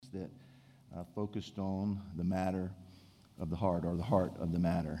that focused on the matter of the heart, or the heart of the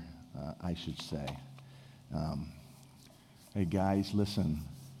matter, I should say. Hey guys, listen,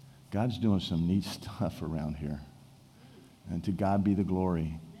 God's doing some neat stuff around here, and to God be the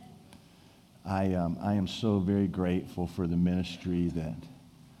glory. I am so very grateful for the ministry that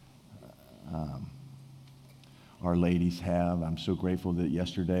our ladies have. I'm so grateful that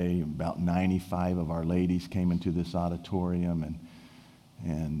yesterday about 95 of our ladies came into this auditorium,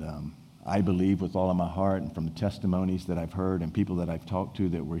 and I believe with all of my heart, and from the testimonies that I've heard and people that I've talked to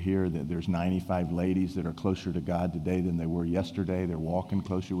that were here, that there's 95 ladies that are closer to God today than they were yesterday. They're walking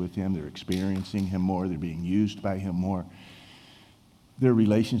closer with Him. They're experiencing Him more. They're being used by Him more. Their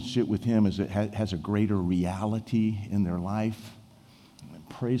relationship with Him has a greater reality in their life.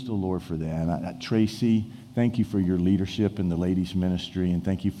 Praise the Lord for that. Tracy, thank you for your leadership in the ladies' ministry, and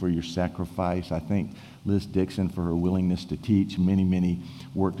thank you for your sacrifice. I thank Liz Dixon for her willingness to teach. Many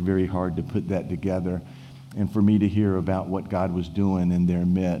worked very hard to put that together. And for me to hear about what God was doing in their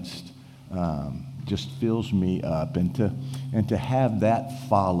midst just fills me up. And to have that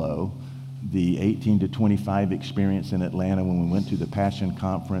follow the 18 to 25 experience in Atlanta when we went to the Passion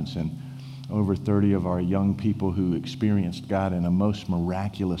Conference, and over 30 of our young people who experienced God in a most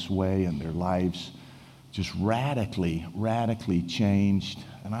miraculous way, and their lives just radically changed.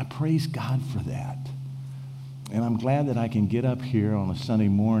 And I praise God for that. And I'm glad that I can get up here on a Sunday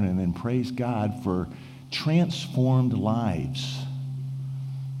morning and praise God for transformed lives.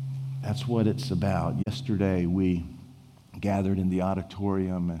 That's what it's about. Yesterday we gathered in the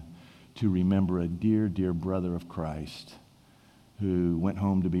auditorium to remember a dear brother of Christ who went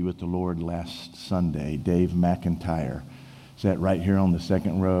home to be with the Lord last Sunday, Dave McIntyre. Sat right here on the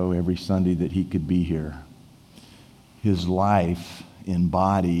second row every Sunday that he could be here. His life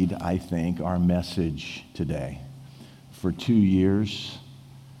embodied, I think, our message today. For 2 years,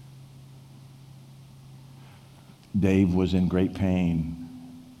 Dave was in great pain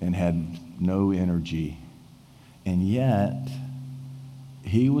and had no energy. And yet,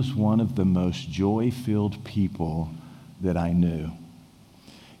 he was one of the most joy-filled people that I knew.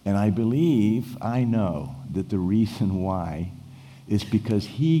 And I know that the reason why is because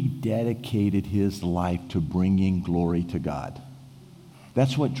he dedicated his life to bringing glory to God.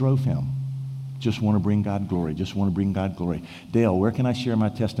 That's what drove him. Just want to bring God glory. Just want to bring God glory. Dale, where can I share my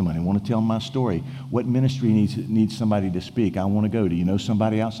testimony? I want to tell my story. What ministry needs somebody to speak? I want to go. Do you know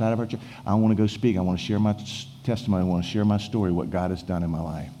somebody outside of our church? I want to go speak. I want to share my testimony. I want to share my story, what God has done in my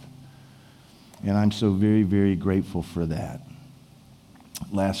life. And I'm so very grateful for that.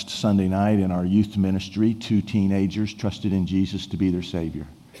 Last Sunday night in our youth ministry, 2 teenagers trusted in Jesus to be their Savior.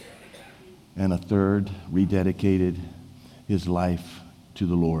 And a third rededicated his life to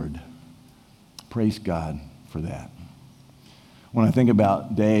the Lord. Praise God for that. When I think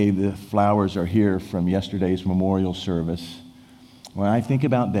about Dave, the flowers are here from yesterday's memorial service. When I think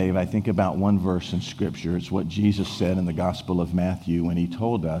about Dave, I think about one verse in Scripture. It's what Jesus said in the Gospel of Matthew when He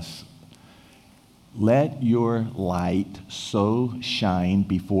told us, "Let your light so shine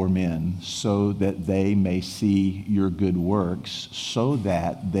before men so that they may see your good works, so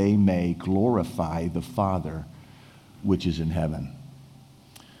that they may glorify the Father which is in heaven."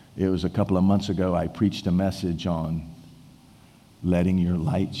 It was a couple of months ago I preached a message on letting your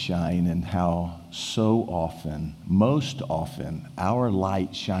light shine, and how so often, most often, our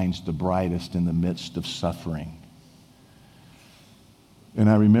light shines the brightest in the midst of suffering. And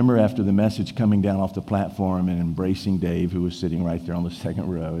I remember after the message coming down off the platform and embracing Dave, who was sitting right there on the second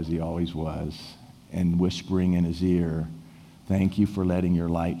row, as he always was, and whispering in his ear, "Thank you for letting your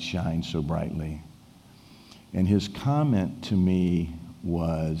light shine so brightly." And his comment to me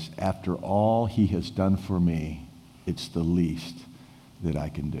was, after all he has done for me, it's the least that I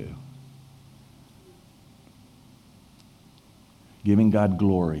can do. Giving God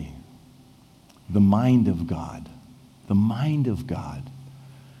glory, the mind of God,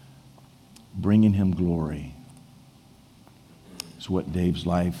 bringing Him glory is what Dave's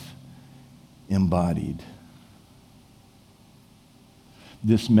life embodied.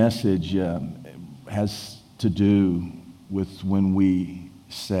 This message has to do with when we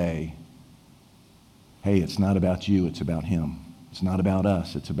say, hey, it's not about you, it's about Him. It's not about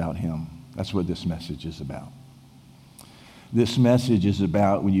us, it's about Him. That's what this message is about. This message is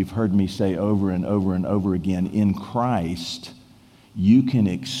about, when you've heard me say over and over again, in Christ, you can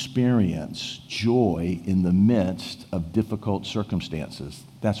experience joy in the midst of difficult circumstances.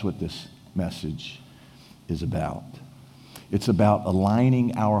 That's what this message is about. It's about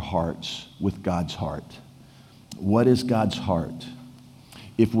aligning our hearts with God's heart. What is God's heart?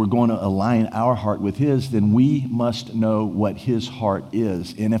 if we're going to align our heart with his, then we must know what his heart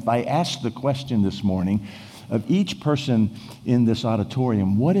is. And if I ask the question this morning of each person in this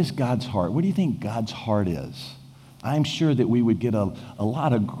auditorium, what is God's heart? What do you think God's heart is? I'm sure that we would get a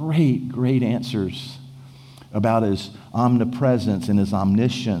lot of great answers about his omnipresence and his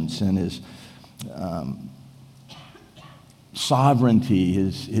omniscience and his sovereignty,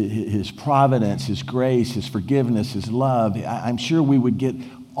 his providence, his grace, his forgiveness, his love. I'm sure we would get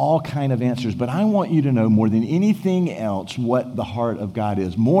all kind of answers, but I want you to know more than anything else what the heart of God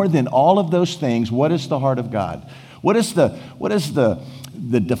is. More than all of those things, what is the heart of God? What is the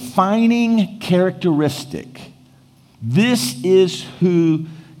defining characteristic? This is who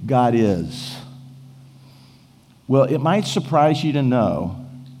God is. Well, it might surprise you to know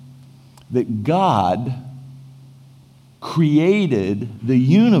that God created the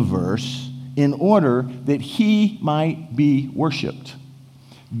universe in order that he might be worshiped.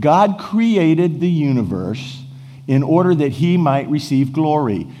 God created the universe in order that he might receive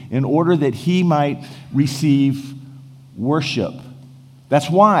glory, in order that he might receive worship. That's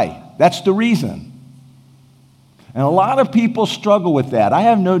why. That's the reason. And a lot of people struggle with that. I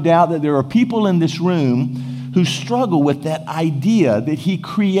have no doubt that there are people in this room who struggle with that idea that he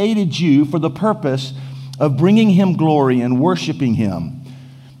created you for the purpose of bringing him glory and worshiping him.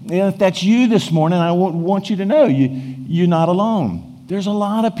 And if that's you this morning, I want you to know you're not alone. There's a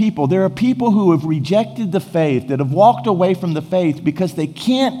lot of people. There are people who have rejected the faith, that have walked away from the faith because they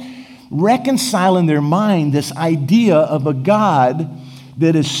can't reconcile in their mind this idea of a God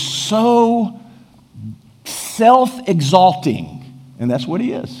that is so self-exalting. And that's what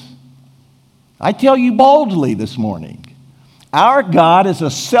he is. I tell you boldly this morning, our God is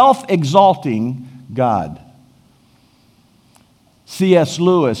a self-exalting God. C.S.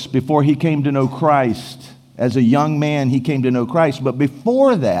 Lewis, before he came to know Christ, as a young man, he came to know Christ. But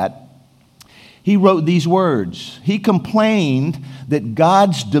before that, he wrote these words. He complained that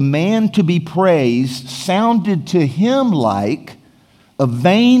God's demand to be praised sounded to him like a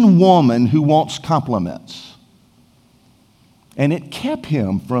vain woman who wants compliments. And it kept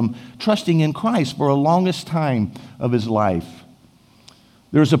him from trusting in Christ for the longest time of his life.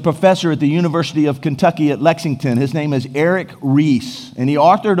 There's a professor at the University of Kentucky at Lexington. His name is Eric Rees, and he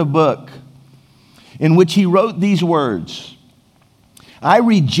authored a book in which he wrote these words: I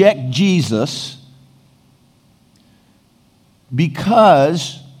reject Jesus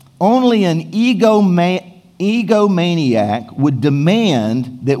because only an egomaniac would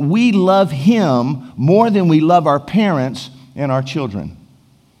demand that we love him more than we love our parents and our children.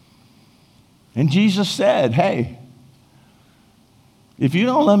 And Jesus said, hey, if you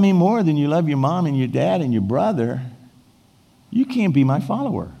don't love me more than you love your mom and your dad and your brother, you can't be my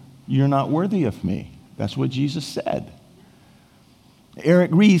follower. You're not worthy of me. That's what Jesus said.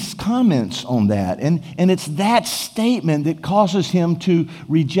 Eric Rees comments on that. And it's that statement that causes him to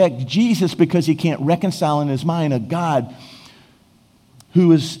reject Jesus, because he can't reconcile in his mind a God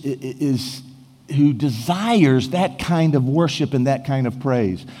who who desires that kind of worship and that kind of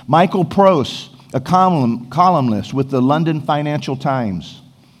praise. Michael Pross, a columnist with the London Financial Times,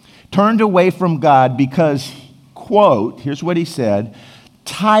 turned away from God because, quote, here's what he said,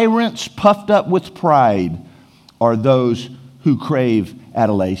 tyrants puffed up with pride are those who crave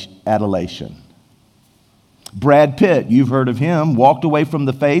adulation. Brad Pitt, you've heard of him, walked away from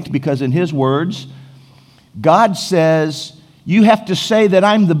the faith because, in his words, God says, you have to say that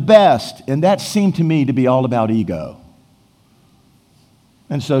I'm the best. And that seemed to me to be all about ego.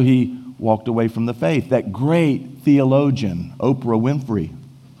 And so he walked away from the faith. That great theologian, Oprah Winfrey.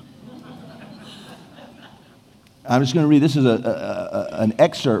 I'm just going to read, this is an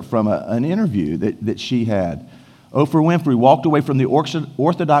excerpt from an interview that she had. Oprah Winfrey walked away from the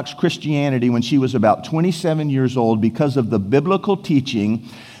Orthodox Christianity when she was about 27 years old because of the biblical teaching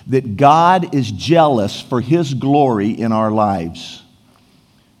that God is jealous for his glory in our lives.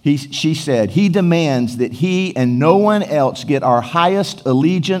 She said, he demands that he and no one else get our highest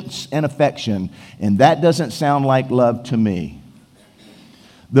allegiance and affection, and that doesn't sound like love to me.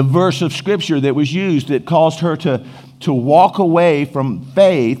 The verse of Scripture that was used that caused her to walk away from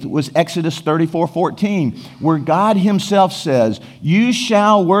faith was Exodus 34:14, where God himself says, you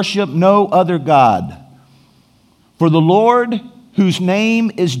shall worship no other God. For the Lord, whose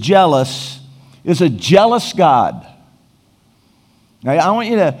name is jealous, is a jealous God. Now, I want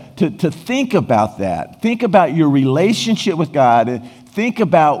you to think about that. Think about your relationship with God. And think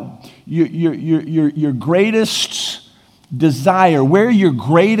about your greatest desire, where your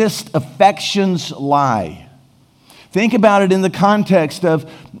greatest affections lie. Think about it in the context of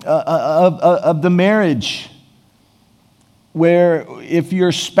the marriage. where if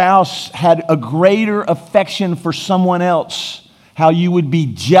your spouse had a greater affection for someone else, how you would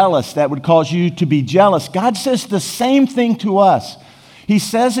be jealous, that would cause you to be jealous. God says the same thing to us. He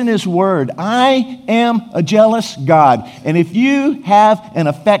says in His Word, I am a jealous God. And if you have an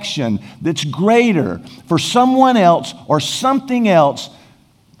affection that's greater for someone else or something else,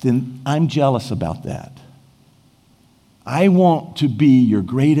 then I'm jealous about that. I want to be your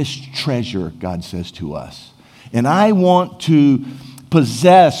greatest treasure, God says to us. And I want to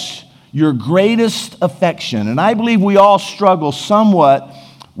possess your greatest affection. And I believe we all struggle somewhat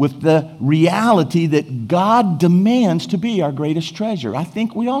with the reality that God demands to be our greatest treasure. I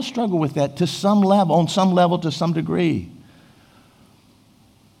think we all struggle with that to some level, on some level, to some degree.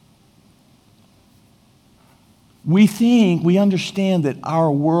 We understand that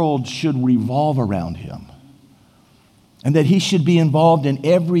our world should revolve around Him, and that He should be involved in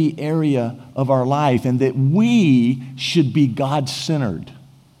every area of our life, and that we should be God-centered.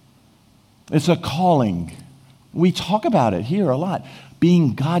 It's a calling. We talk about it here a lot.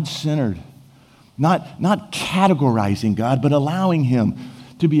 Being God-centered. Not categorizing God, but allowing Him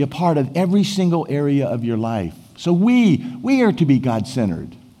to be a part of every single area of your life. So we are to be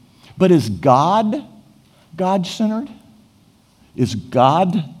God-centered. But is God God-centered? Is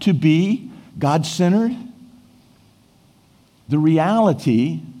God to be God-centered? The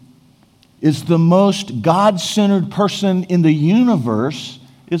reality is the most God-centered person in the universe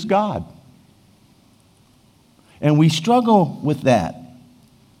is God. And we struggle with that.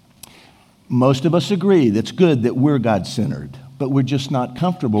 Most of us agree that's good that we're God-centered, but we're just not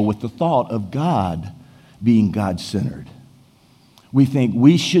comfortable with the thought of God being God-centered. We think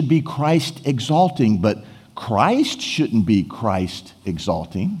we should be Christ-exalting, but Christ shouldn't be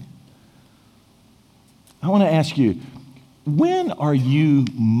Christ-exalting. I want to ask you, when are you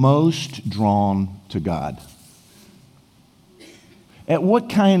most drawn to God? At what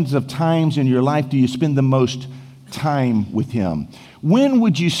kinds of times in your life do you spend the most time with Him? When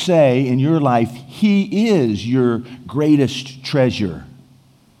would you say in your life He is your greatest treasure?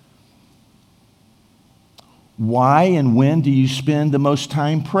 Why and when do you spend the most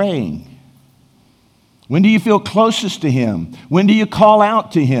time praying? When do you feel closest to Him? When do you call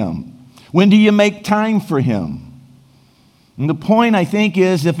out to Him? When do you make time for Him? And the point, I think,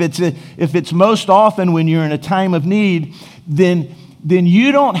 is if it's most often when you're in a time of need, then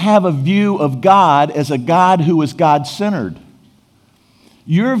you don't have a view of God as a God who is God-centered.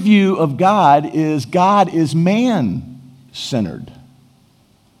 Your view of God is man-centered.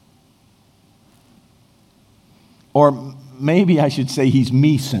 Or maybe I should say He's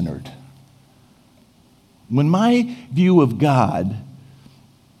me-centered. When my view of God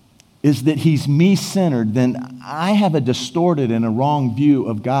is that He's me-centered, then I have a distorted and a wrong view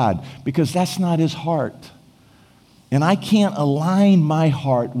of God, because that's not His heart. And I can't align my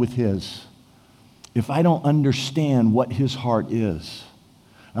heart with His if I don't understand what His heart is.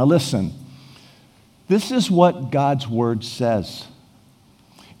 Now listen, this is what God's Word says.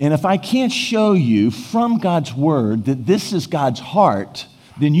 And if I can't show you from God's Word that this is God's heart,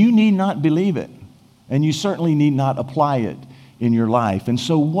 then you need not believe it. And you certainly need not apply it in your life. And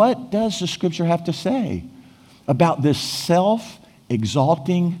so what does the Scripture have to say about this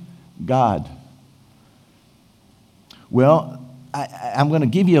self-exalting God? Well, I'm going to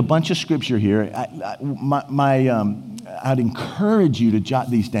give you a bunch of Scripture here. I'd encourage you to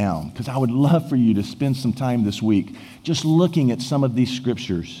jot these down, because I would love for you to spend some time this week just looking at some of these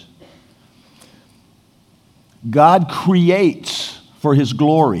Scriptures. God creates for His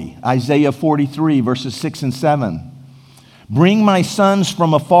glory. Isaiah 43, verses 6 and 7. Bring my sons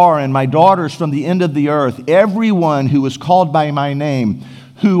from afar and my daughters from the end of the earth, everyone who is called by my name,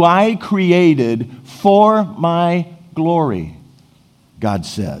 who I created for my glory, God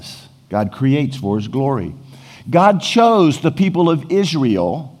says. God creates for His glory. God chose the people of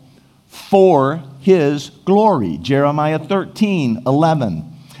Israel for His glory. Jeremiah 13, 11.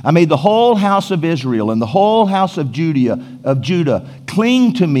 I made the whole house of Israel and the whole house of Judah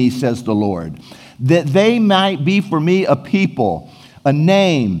cling to me, says the Lord, that they might be for me a people, a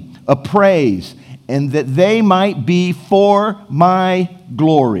name, a praise, and that they might be for my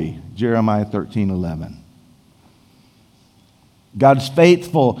glory. Jeremiah 13, 11. God's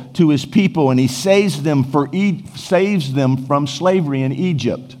faithful to His people, and He saves them from slavery in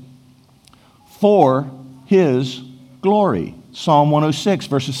Egypt for His glory. Psalm 106,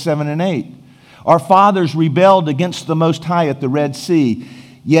 verses 7 and 8. Our fathers rebelled against the Most High at the Red Sea,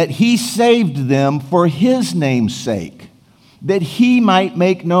 yet He saved them for His name's sake, that He might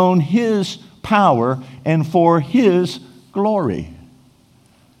make known His power and for His glory.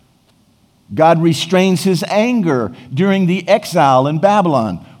 God restrains his anger during the exile in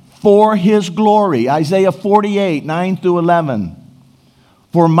Babylon for his glory. Isaiah 48, 9 through 11.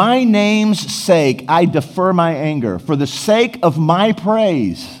 For my name's sake, I defer my anger. For the sake of my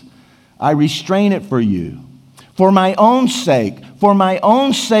praise, I restrain it for you. For my own sake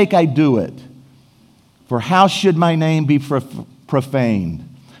I do it. For how should my name be profaned?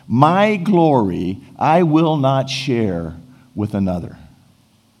 My glory I will not share with another.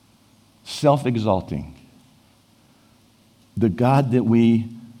 Self-exalting. The God that we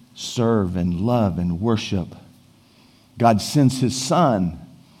serve and love and worship, God sends his Son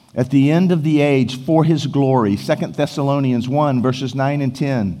at the end of the age for his glory. 2 Thessalonians 1, verses 9 and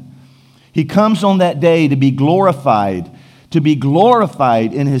 10. He comes on that day to be glorified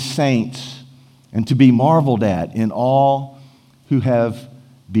in his saints, and to be marveled at in all who have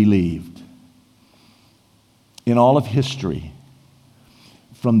believed. In all of history,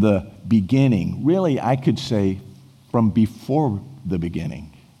 from the beginning, really I could say from before the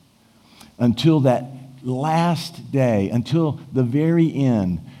beginning, until that last day, until the very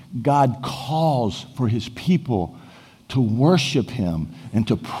end, God calls for his people to worship him and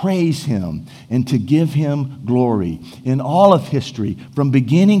to praise him and to give him glory. In all of history, from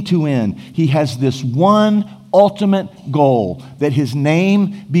beginning to end, he has this one ultimate goal, that his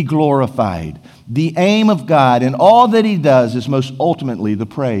name be glorified. The aim of God in all that he does is most ultimately the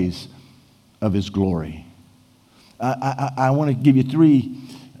praise of his glory. I want to give you three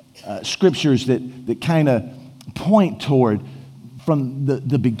scriptures that kind of point toward from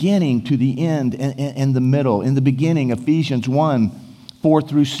the beginning to the end and the middle. In the beginning, Ephesians 1, 4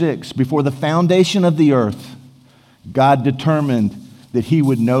 through 6. Before the foundation of the earth, God determined that he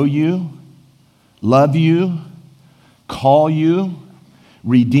would know you, love you, call you,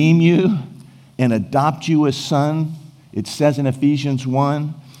 redeem you, and adopt you as son. It says in Ephesians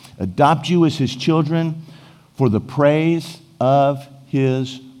 1, adopt you as his children for the praise of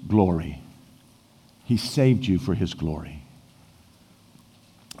his glory. He saved you for his glory.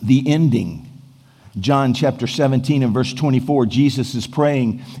 The ending, John chapter 17 and verse 24, Jesus is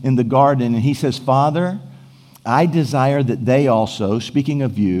praying in the garden and he says, Father, I desire that they also, speaking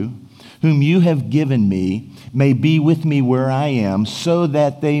of you, whom you have given me, may be with me where I am, so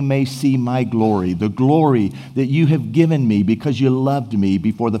that they may see my glory, the glory that you have given me because you loved me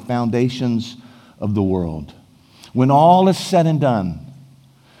before the foundations of the world. When all is said and done,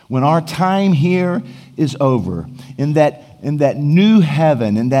 when our time here is over, in that new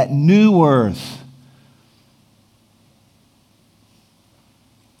heaven, in that new earth,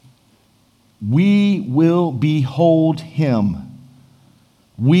 we will behold him.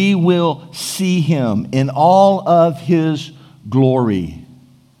 We will see him in all of his glory.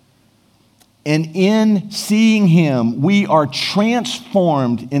 And in seeing him, we are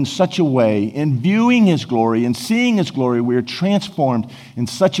transformed in such a way, in viewing his glory and seeing his glory, we are transformed in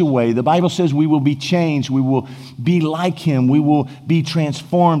such a way. The Bible says we will be changed. We will be like him. We will be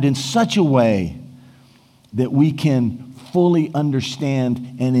transformed in such a way that we can fully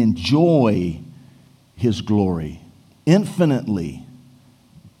understand and enjoy his glory. Infinitely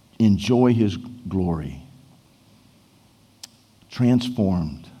enjoy his glory.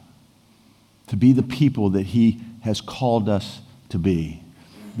 Transformed to be the people that he has called us to be.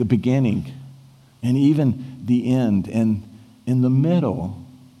 The beginning and even the end. And in the middle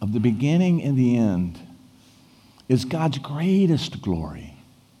of the beginning and the end is God's greatest glory,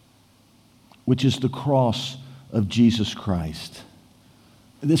 which is the cross of Jesus Christ.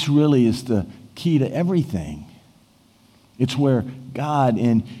 This really is the key to everything. It's where God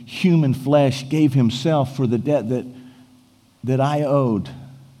in human flesh gave himself for the debt that I owed,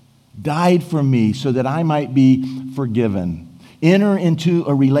 died for me so that I might be forgiven, enter into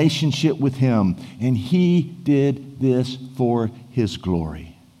a relationship with him, and he did this for his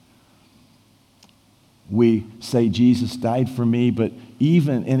glory. We say Jesus died for me, but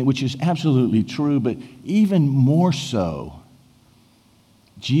which is absolutely true, but even more so,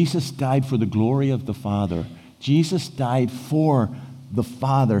 Jesus died for the glory of the Father. Jesus died for the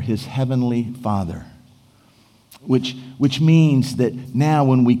Father, his heavenly Father. Which means that now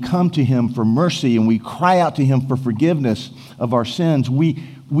when we come to him for mercy and we cry out to him for forgiveness of our sins,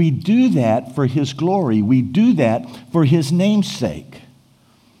 we do that for his glory. We do that for his name's sake.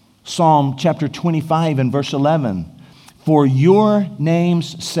 Psalm chapter 25 and verse 11. For your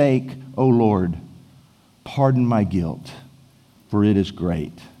name's sake, O Lord, pardon my guilt, for it is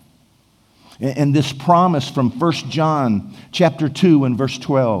great. And this promise from 1 John chapter 2 and verse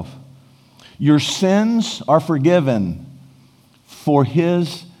 12. Your sins are forgiven for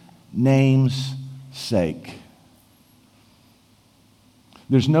his name's sake.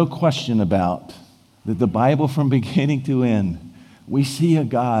 There's no question about that the Bible from beginning to end, we see a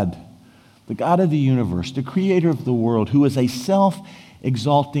God, the God of the universe, the creator of the world, who is a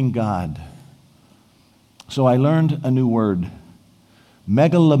self-exalting God. So I learned a new word,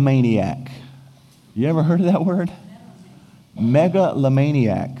 megalomaniac. You ever heard of that word?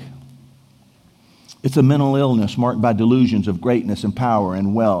 Megalomaniac. It's a mental illness marked by delusions of greatness and power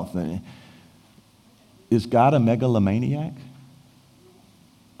and wealth. Is God a megalomaniac?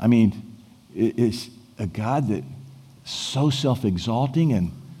 I mean, is a God that so self-exalting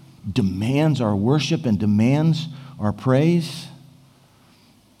and demands our worship and demands our praise?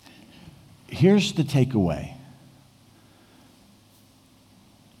 Here's the takeaway.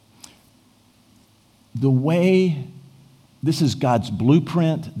 This is God's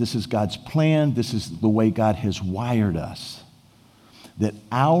blueprint, this is God's plan, this is the way God has wired us. That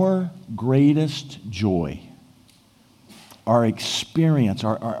our greatest joy, our experience,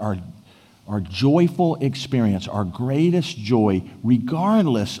 our joyful experience, our greatest joy,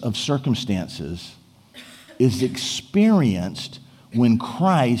 regardless of circumstances, is experienced when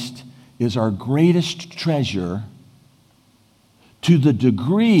Christ is our greatest treasure, to the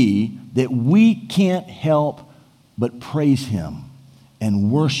degree that we can't help but praise Him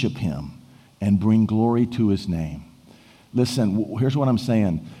and worship Him and bring glory to His name. Listen, here's what I'm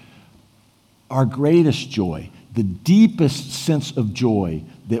saying. Our greatest joy, the deepest sense of joy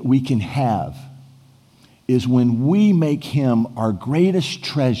that we can have, is when we make Him our greatest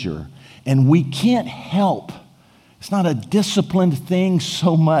treasure, and we can't help. It's not a disciplined thing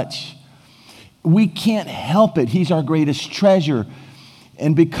so much. We can't help it. He's our greatest treasure.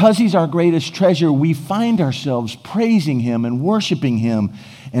 And because He's our greatest treasure, we find ourselves praising Him and worshiping Him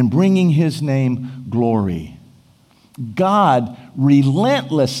and bringing His name glory. God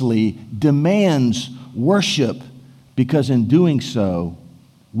relentlessly demands worship, because in doing so,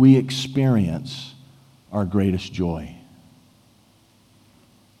 we experience our greatest joy.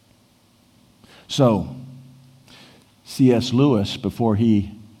 So, C.S. Lewis, before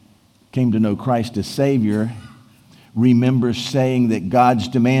he came to know Christ as Savior, remembers saying that God's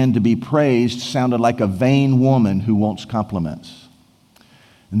demand to be praised sounded like a vain woman who wants compliments.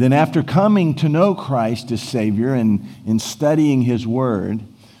 And then after coming to know Christ as Savior and in studying His Word,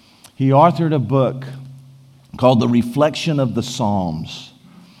 he authored a book called The Reflection of the Psalms.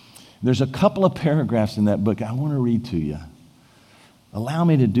 There's a couple of paragraphs in that book I want to read to you. Allow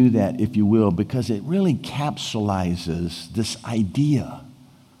me to do that, if you will, because it really capsulizes this idea,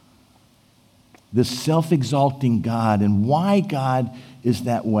 this self-exalting God, and why God is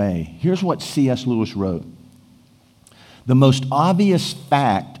that way. Here's what C.S. Lewis wrote. The most obvious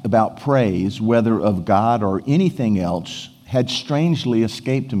fact about praise, whether of God or anything else, had strangely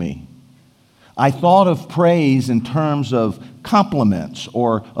escaped me. I thought of praise in terms of compliments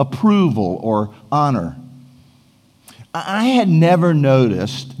or approval or honor. I had never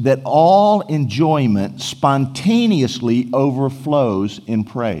noticed that all enjoyment spontaneously overflows in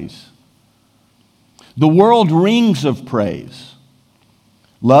praise. The world rings of praise.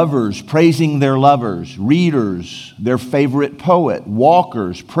 Lovers praising their lovers, readers their favorite poet,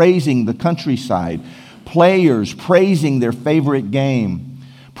 walkers praising the countryside, players praising their favorite game,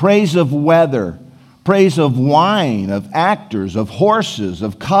 praise of weather, praise of wine, of actors, of horses,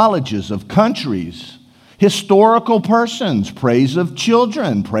 of colleges, of countries, historical persons, praise of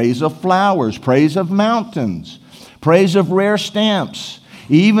children, praise of flowers, praise of mountains, praise of rare stamps,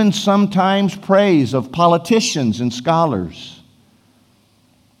 even sometimes praise of politicians and scholars.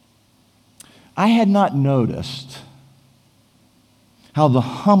 I had not noticed how the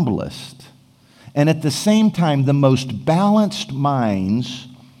humblest and at the same time the most balanced minds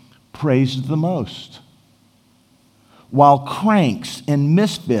praised the most, while cranks and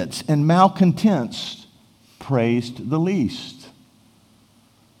misfits and malcontents praised the least.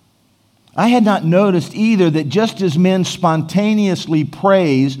 I had not noticed either that just as men spontaneously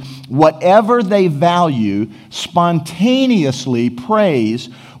praise whatever they value, spontaneously praise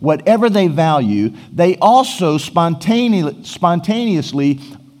whatever they value, they also spontaneously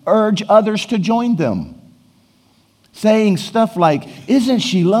urge others to join them, saying stuff like, "Isn't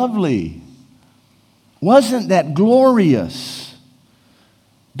she lovely? Wasn't that glorious?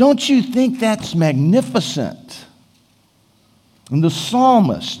 Don't you think that's magnificent?" And the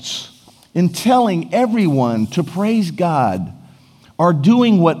psalmists, in telling everyone to praise God, are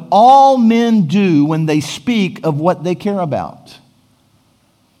doing what all men do when they speak of what they care about.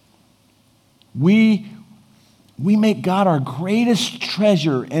 We make God our greatest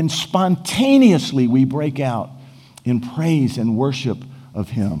treasure, and spontaneously we break out in praise and worship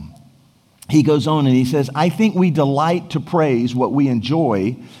of Him. he goes on and he says, I think we delight to praise what we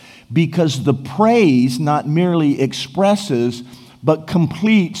enjoy because the praise not merely expresses, but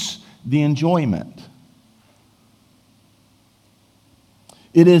completes the enjoyment.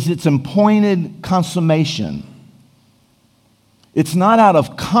 It is its appointed consummation. It's not out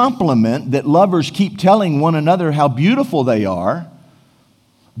of compliment that lovers keep telling one another how beautiful they are.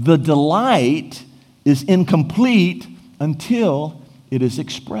 The delight is incomplete until it is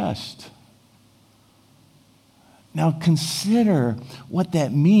expressed. Now consider what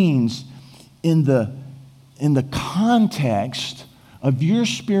that means in the context of your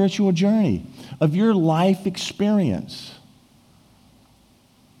spiritual journey, of your life experience.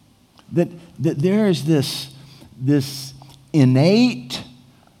 That there is this innate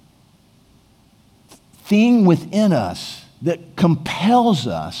thing within us that compels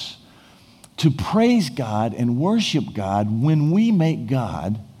us to praise God and worship God when we make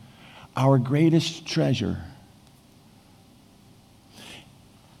God our greatest treasure.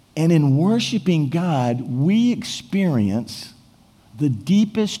 And in worshiping God, we experience the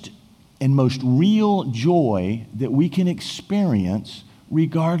deepest and most real joy that we can experience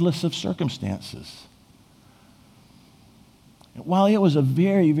regardless of circumstances. While it was a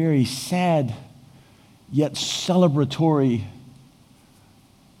very, very sad yet celebratory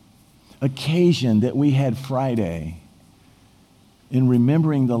occasion that we had Friday in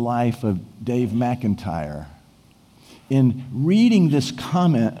remembering the life of Dave McIntyre, in reading this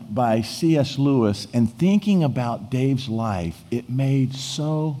comment by C.S. Lewis and thinking about Dave's life, it made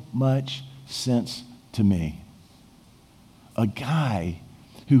so much sense to me. A guy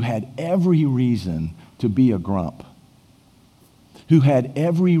who had every reason to be a grump, who had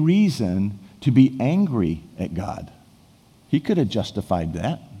every reason to be angry at God. He could have justified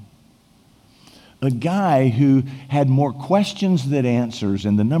that. A guy who had more questions than answers,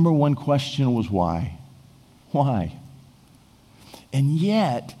 and the number one question was why? Why? And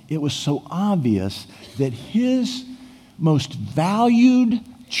yet, it was so obvious that his most valued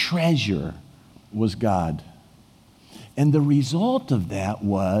treasure was God. And the result of that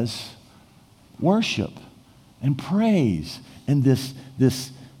was worship and praise and this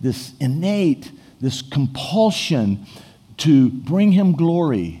innate, this compulsion to bring him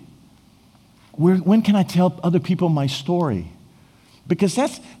glory. When can I tell other people my story? Because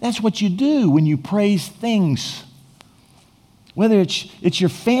that's what you do when you praise things. Whether it's your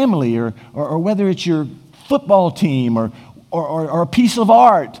family or whether it's your football team or a piece of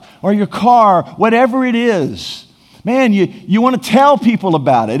art or your car, whatever it is. Man, you want to tell people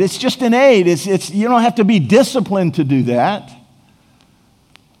about it. It's just innate. You don't have to be disciplined to do that.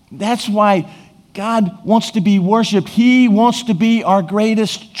 That's why God wants to be worshiped. He wants to be our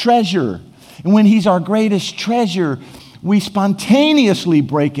greatest treasure. And when He's our greatest treasure, we spontaneously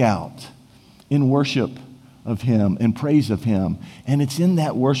break out in worship of Him and praise of Him. And it's in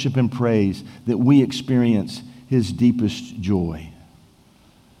that worship and praise that we experience His deepest joy.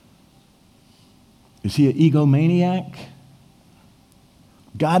 Is He an egomaniac?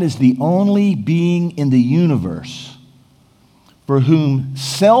 God is the only being in the universe for whom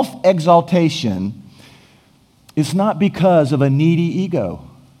self-exaltation is not because of a needy ego.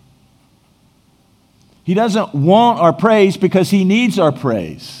 He doesn't want our praise because He needs our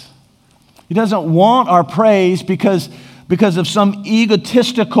praise. He doesn't want our praise because of some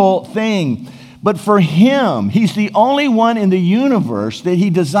egotistical thing. But for Him, He's the only one in the universe that He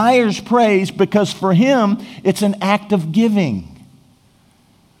desires praise because for Him, it's an act of giving.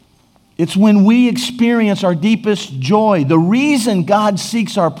 It's when we experience our deepest joy. The reason God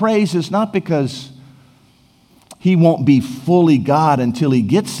seeks our praise is not because He won't be fully God until He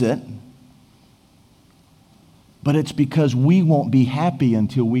gets it, but it's because we won't be happy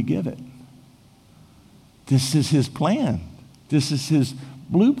until we give it. This is His plan. This is His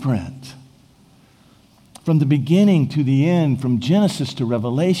blueprint. From the beginning to the end, from Genesis to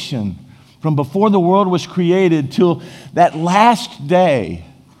Revelation, from before the world was created till that last day,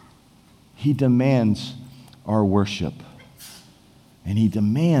 He demands our worship. And He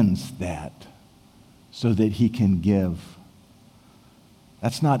demands that so that He can give.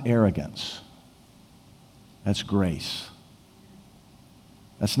 That's not arrogance. That's grace.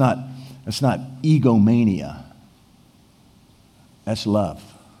 That's not egomania. That's love.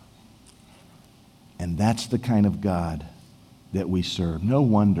 And that's the kind of God that we serve. No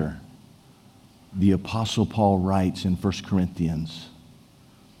wonder the Apostle Paul writes in 1 Corinthians,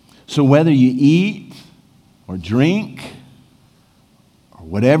 so whether you eat or drink or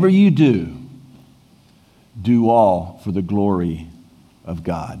whatever you do, do all for the glory of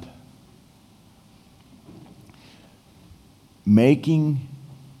God. Making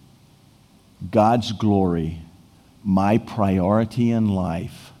God's glory, my priority in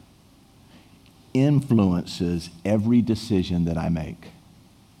life, influences every decision that I make.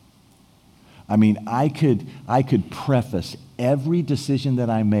 I mean, I could preface every decision that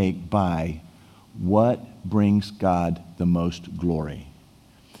I make by what brings God the most glory.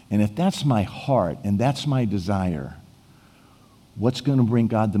 And if that's my heart and that's my desire, what's going to bring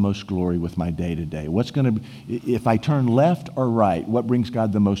God the most glory with my day-to-day? If I turn left or right, what brings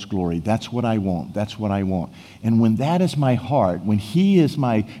God the most glory? That's what I want. That's what I want. And when that is my heart, when He is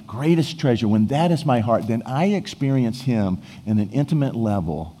my greatest treasure, when that is my heart, then I experience Him in an intimate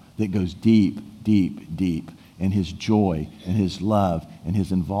level that goes deep, deep, deep. And His joy and His love and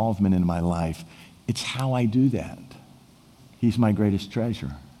His involvement in my life. It's how I do that. He's my greatest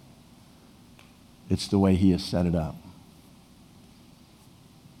treasure. It's the way He has set it up.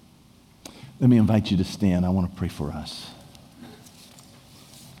 Let me invite you to stand. I want to pray for us.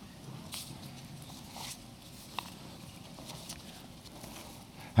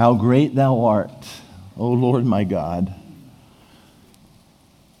 How great Thou art, O Lord my God.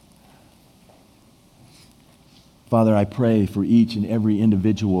 Father, I pray for each and every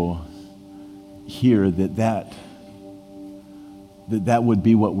individual here that would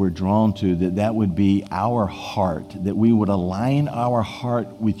be what we're drawn to, that would be our heart, that we would align our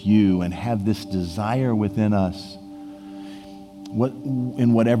heart with You and have this desire within us.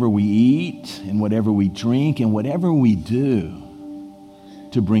 In whatever we eat, in whatever we drink, in whatever we do,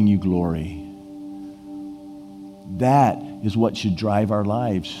 to bring You glory. That is what should drive our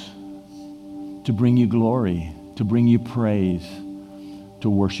lives, to bring You glory, to bring You praise, to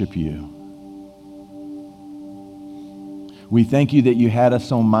worship You. We thank You that You had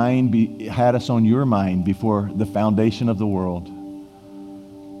us on Your mind before the foundation of the world.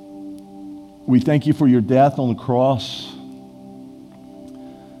 We thank You for Your death on the cross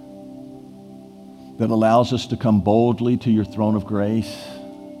that allows us to come boldly to Your throne of grace,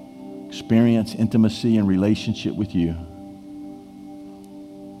 experience intimacy and relationship with You.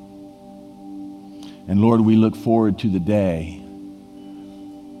 And Lord, we look forward to the day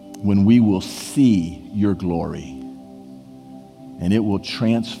when we will see Your glory. And it will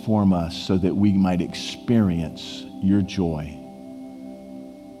transform us so that we might experience Your joy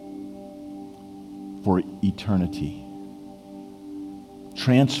for eternity.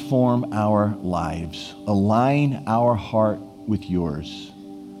 Transform our lives. Align our heart with Yours.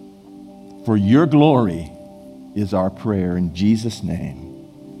 For Your glory is our prayer. In Jesus'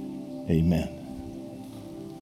 name, amen.